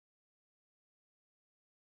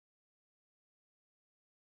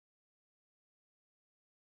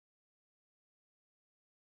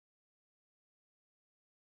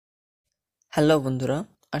Hello বন্ধুরা,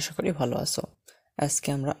 আশা করি ভালো আছো। আজকে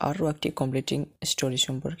আমরা আরও একটি কমপ্লিটিং স্টোরি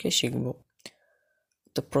সম্পর্কে শিখব।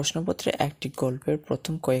 তো প্রশ্নপত্রে একটি গল্পের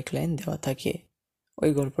প্রথম কয়েক লাইন দেওয়া থাকে, ওই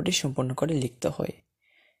গল্পটি সম্পূর্ণ করে লিখতে হয়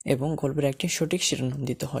এবং গল্পের একটি সঠিক শিরোনাম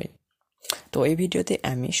দিতে হয়। তো এই ভিডিওতে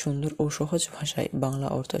আমি সুন্দর ও সহজ ভাষায় বাংলা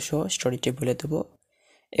অর্থ সহ স্টোরিটি বলে দেব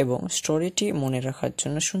এবং স্টোরিটি মনে রাখার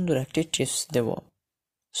জন্য সুন্দর একটি tips Dev.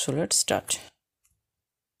 So let's start.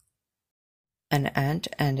 An ant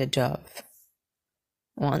and a dove.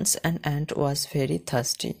 Once an ant was very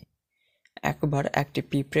thirsty. একবার একটি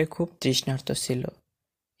পিঁপড়ে খুব তৃষ্ণার্ত ছিল।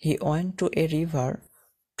 He went to a river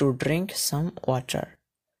to drink some water.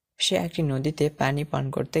 সে একটি নদীতে পানি পান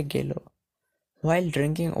করতে গেল। While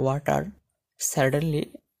drinking water, suddenly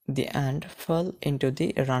the ant fell into the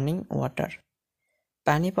running water.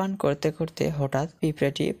 পানি পান করতে করতে হঠাৎ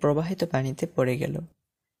পিঁপড়েটি প্রবাহিত পানিতে পড়ে গেল।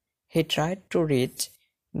 He tried to reach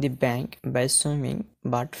the bank by swimming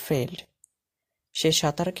but failed. সে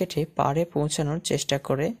সাঁতার কেটে পাড়ে পৌঁছানোর চেষ্টা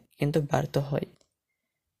করে কিন্তু ব্যর্থ হয়।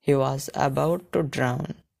 He was about to drown.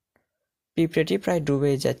 পিঁপড়েটি প্রায়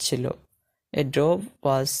ডুবেই যাচ্ছিল। A dove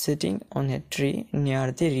was sitting on a tree near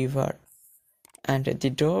the river, and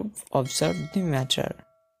the dove observed the matter.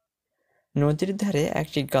 নদীর ধারে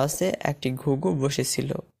একটি গাছে একটি ঘুঘু বসেছিল।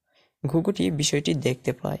 ঘুঘুটি বিষয়টি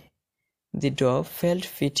দেখতে পায়। The dove felt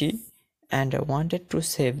pity and wanted to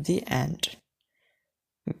save the ant.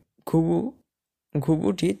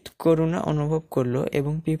 ঘুঘুটি করুণা অনুভব করল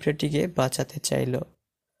এবং পিঁপড়েটিকে বাঁচাতে চাইল।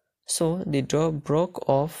 So the dove broke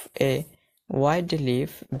off a wide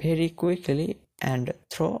leaf very quickly and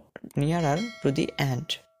threw nearer to the ant.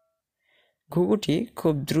 ঘুঘুটি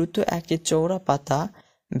খুব দ্রুত একটি চওড়া পাতা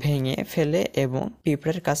ভেঙে ফেলে এবং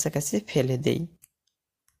পিঁপড়ের কাছাকাছি ফেলে দেয়।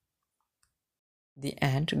 The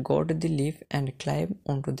ant got the leaf and climbed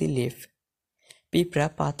onto the leaf. পিঁপড়া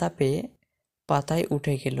পাতা পেয়ে পাতায়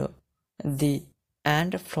উঠে গেল। The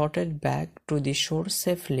ant floated back to the shore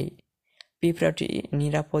safely. পিঁপড়াটি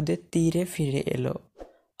নিরাপদে তীরে ফিরে এলো।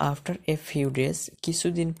 After a few days,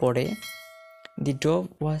 কিছুদিন পরে, the dove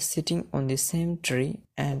was sitting on the same tree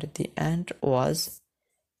and the ant was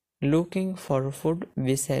looking for food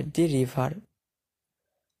beside the river.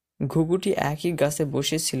 ঘুঘুটি একই গাছে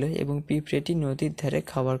বসেছিল এবং পিঁপড়েটি নদীর ধারে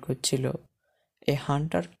খাবার খুঁজছিল। A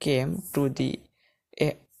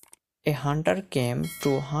hunter came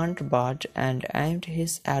to hunt bird and aimed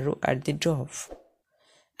his arrow at the dove.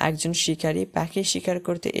 একজন শিকারী পাখি শিকার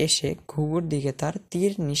করতে এসে ঘুঘুর দিকে তার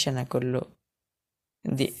তীর নিশানা করল।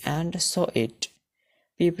 The ant saw it.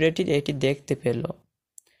 পিঁপড়েটি এটি দেখতে পেল।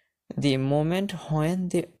 The moment when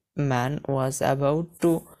the man was about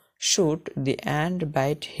to shoot, the ant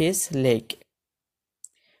bit his leg.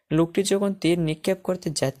 লোকটি যখন তীর নিক্ষেপ করতে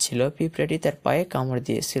যাচ্ছিল, পিঁপড়েটি তার পায়ে কামড়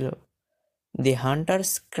দিয়েছিল। The hunter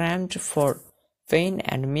screamed for pain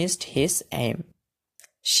and missed his aim.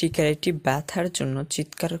 শিকারীটি ব্যথার জন্য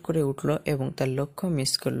চিৎকার করে উঠল এবং তার লক্ষ্য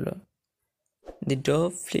মিস করল। The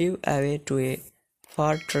dove flew away to a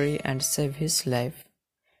far tree and saved his life.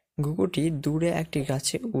 ঘুঘুটি দূরে একটি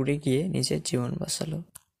গাছে উড়ে গিয়ে নিজের জীবন বাঁচালো।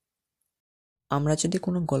 আমরা যদি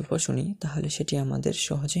কোনো গল্প শুনি তাহলে সেটি আমাদের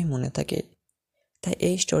সহজেই মনে থাকে, তাই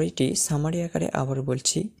এই স্টোরিটি সামারি আকারে আবার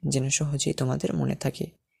বলছি যেন সহজেই তোমাদের মনে থাকে।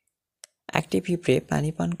 একটি পিঁপড়ে পানি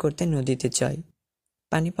পান করতে নদীতে যায়।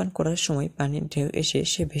 পানি পান করার সময় পানির ঢেউ এসে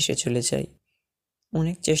সে ভেসে চলে যায়।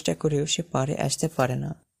 অনেক চেষ্টা করেও সে পাড়ে আসতে পারে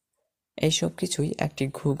না। এই সব কিছুই একটি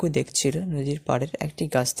ঘুঘু দেখছিল নদীর পাড়ের একটি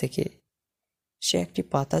গাছ থেকে। সে একটি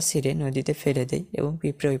পাতা ছিঁড়ে নদীতে ফেলে দেয় এবং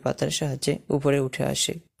পিঁপড়ে ওই পাতার সাহায্যে উপরে উঠে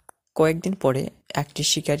আসে। কয়েকদিন পরে একটি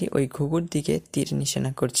শিকারী ওই ঘুঘুর দিকে তীর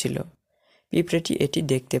নিশানা করছিল। পিঁপড়েটি এটি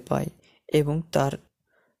দেখতে পায়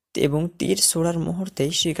এবং তীর ছোড়ার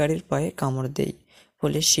মুহূর্তেই শিকারীর পায়ে কামড় দেয়,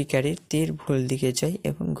 ফলে শিকারীর তীর ভুল দিকে যায়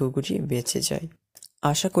এবং ঘুঘুটি বেঁচে যায়।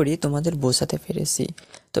 আশা করি তোমাদের বোঝাতে পেরেছি।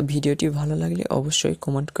 তো ভিডিওটি ভালো লাগলে অবশ্যই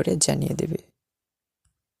কমেন্ট করে জানিয়ে দেবে।